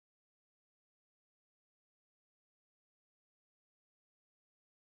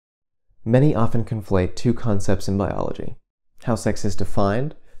Many often conflate two concepts in biology: how sex is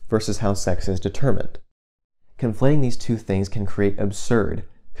defined versus how sex is determined. Conflating these two things can create absurd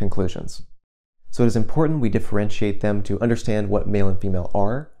conclusions. So it is important we differentiate them to understand what male and female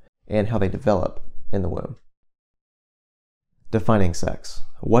are and how they develop in the womb. Defining sex.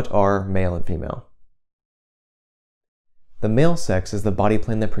 What are male and female? The male sex is the body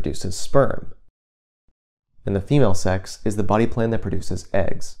plan that produces sperm, and the female sex is the body plan that produces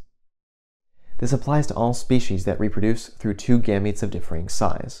eggs. This applies to all species that reproduce through two gametes of differing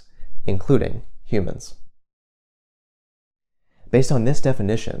size, including humans. Based on this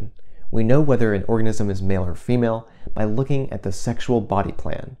definition, we know whether an organism is male or female by looking at the sexual body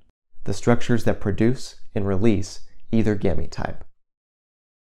plan, the structures that produce and release either gamete type.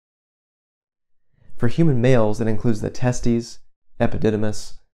 For human males, it includes the testes,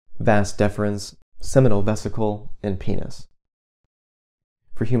 epididymis, vas deferens, seminal vesicle, and penis.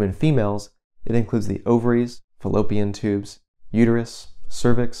 For human females, it includes the ovaries, fallopian tubes, uterus,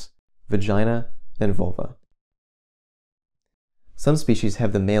 cervix, vagina, and vulva. Some species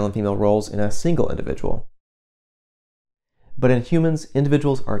have the male and female roles in a single individual. But in humans,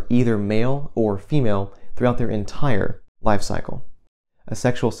 individuals are either male or female throughout their entire life cycle, a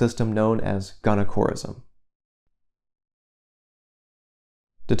sexual system known as Gonochorism.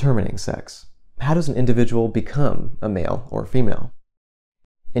 Determining sex. How does an individual become a male or female?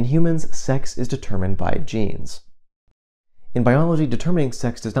 In humans, sex is determined by genes. In biology, determining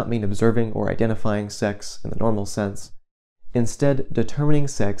sex does not mean observing or identifying sex in the normal sense. Instead, determining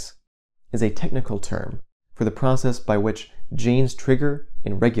sex is a technical term for the process by which genes trigger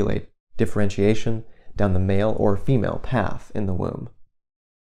and regulate differentiation down the male or female path in the womb.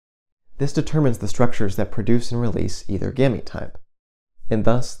 This determines the structures that produce and release either gamete type, and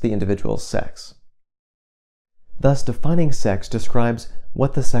thus the individual's sex. Thus, defining sex describes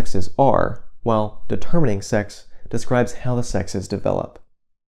what the sexes are, while determining sex describes how the sexes develop.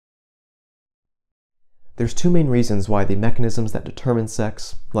 There's two main reasons why the mechanisms that determine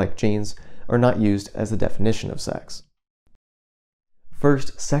sex, like genes, are not used as the definition of sex.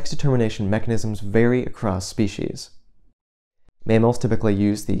 First, sex determination mechanisms vary across species. Mammals typically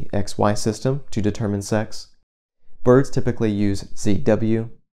use the XY system to determine sex. Birds typically use ZW,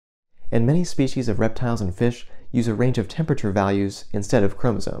 and many species of reptiles and fish use a range of temperature values instead of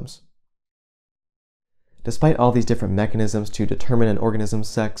chromosomes. Despite all these different mechanisms to determine an organism's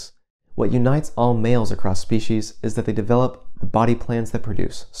sex, what unites all males across species is that they develop the body plans that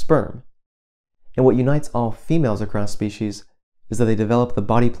produce sperm. And what unites all females across species is that they develop the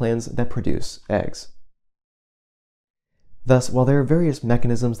body plans that produce eggs. Thus, while there are various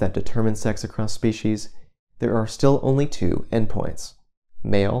mechanisms that determine sex across species, there are still only two endpoints: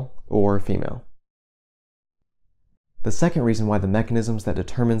 male or female. The second reason why the mechanisms that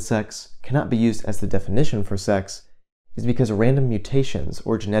determine sex cannot be used as the definition for sex is because random mutations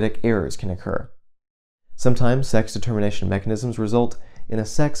or genetic errors can occur. Sometimes sex determination mechanisms result in a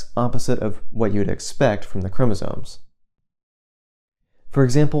sex opposite of what you would expect from the chromosomes. For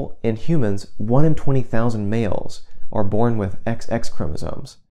example, in humans, 1 in 20,000 males are born with XX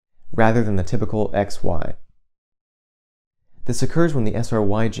chromosomes, rather than the typical XY. This occurs when the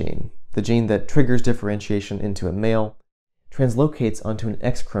SRY gene, the gene that triggers differentiation into a male, translocates onto an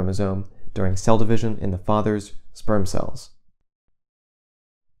X chromosome during cell division in the father's sperm cells.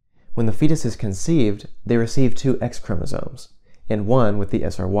 When the fetus is conceived, they receive 2 X chromosomes, and one with the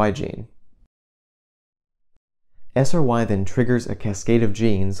SRY gene. SRY then triggers a cascade of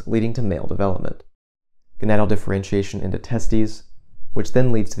genes leading to male development, gonadal differentiation into testes, which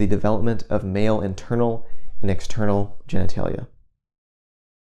then leads to the development of male internal and external genitalia.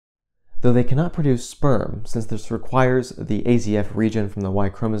 Though they cannot produce sperm, since this requires the AZF region from the Y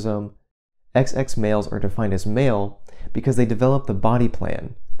chromosome, XX males are defined as male because they develop the body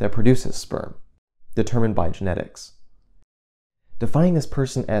plan that produces sperm, determined by genetics. Defining this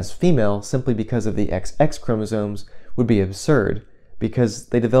person as female simply because of the XX chromosomes would be absurd, because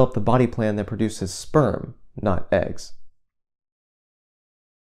they develop the body plan that produces sperm, not eggs.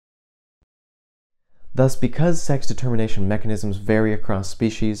 Thus, because sex determination mechanisms vary across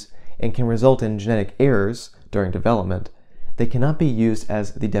species and can result in genetic errors during development, they cannot be used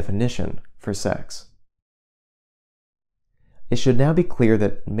as the definition for sex. It should now be clear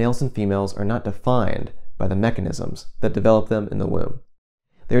that males and females are not defined by the mechanisms that develop them in the womb.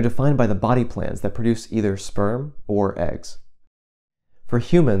 They are defined by the body plans that produce either sperm or eggs. For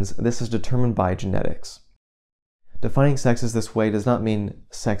humans, this is determined by genetics. Defining sexes this way does not mean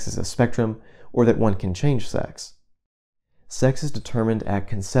sex is a spectrum or that one can change sex. Sex is determined at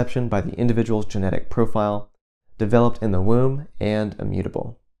conception by the individual's genetic profile, developed in the womb, and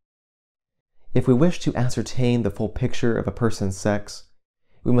immutable. If we wish to ascertain the full picture of a person's sex,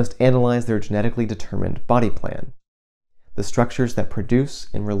 we must analyze their genetically determined body plan, the structures that produce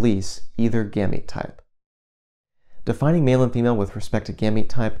and release either gamete type. Defining male and female with respect to gamete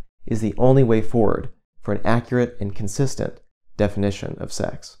type is the only way forward for an accurate and consistent definition of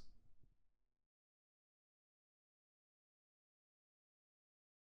sex.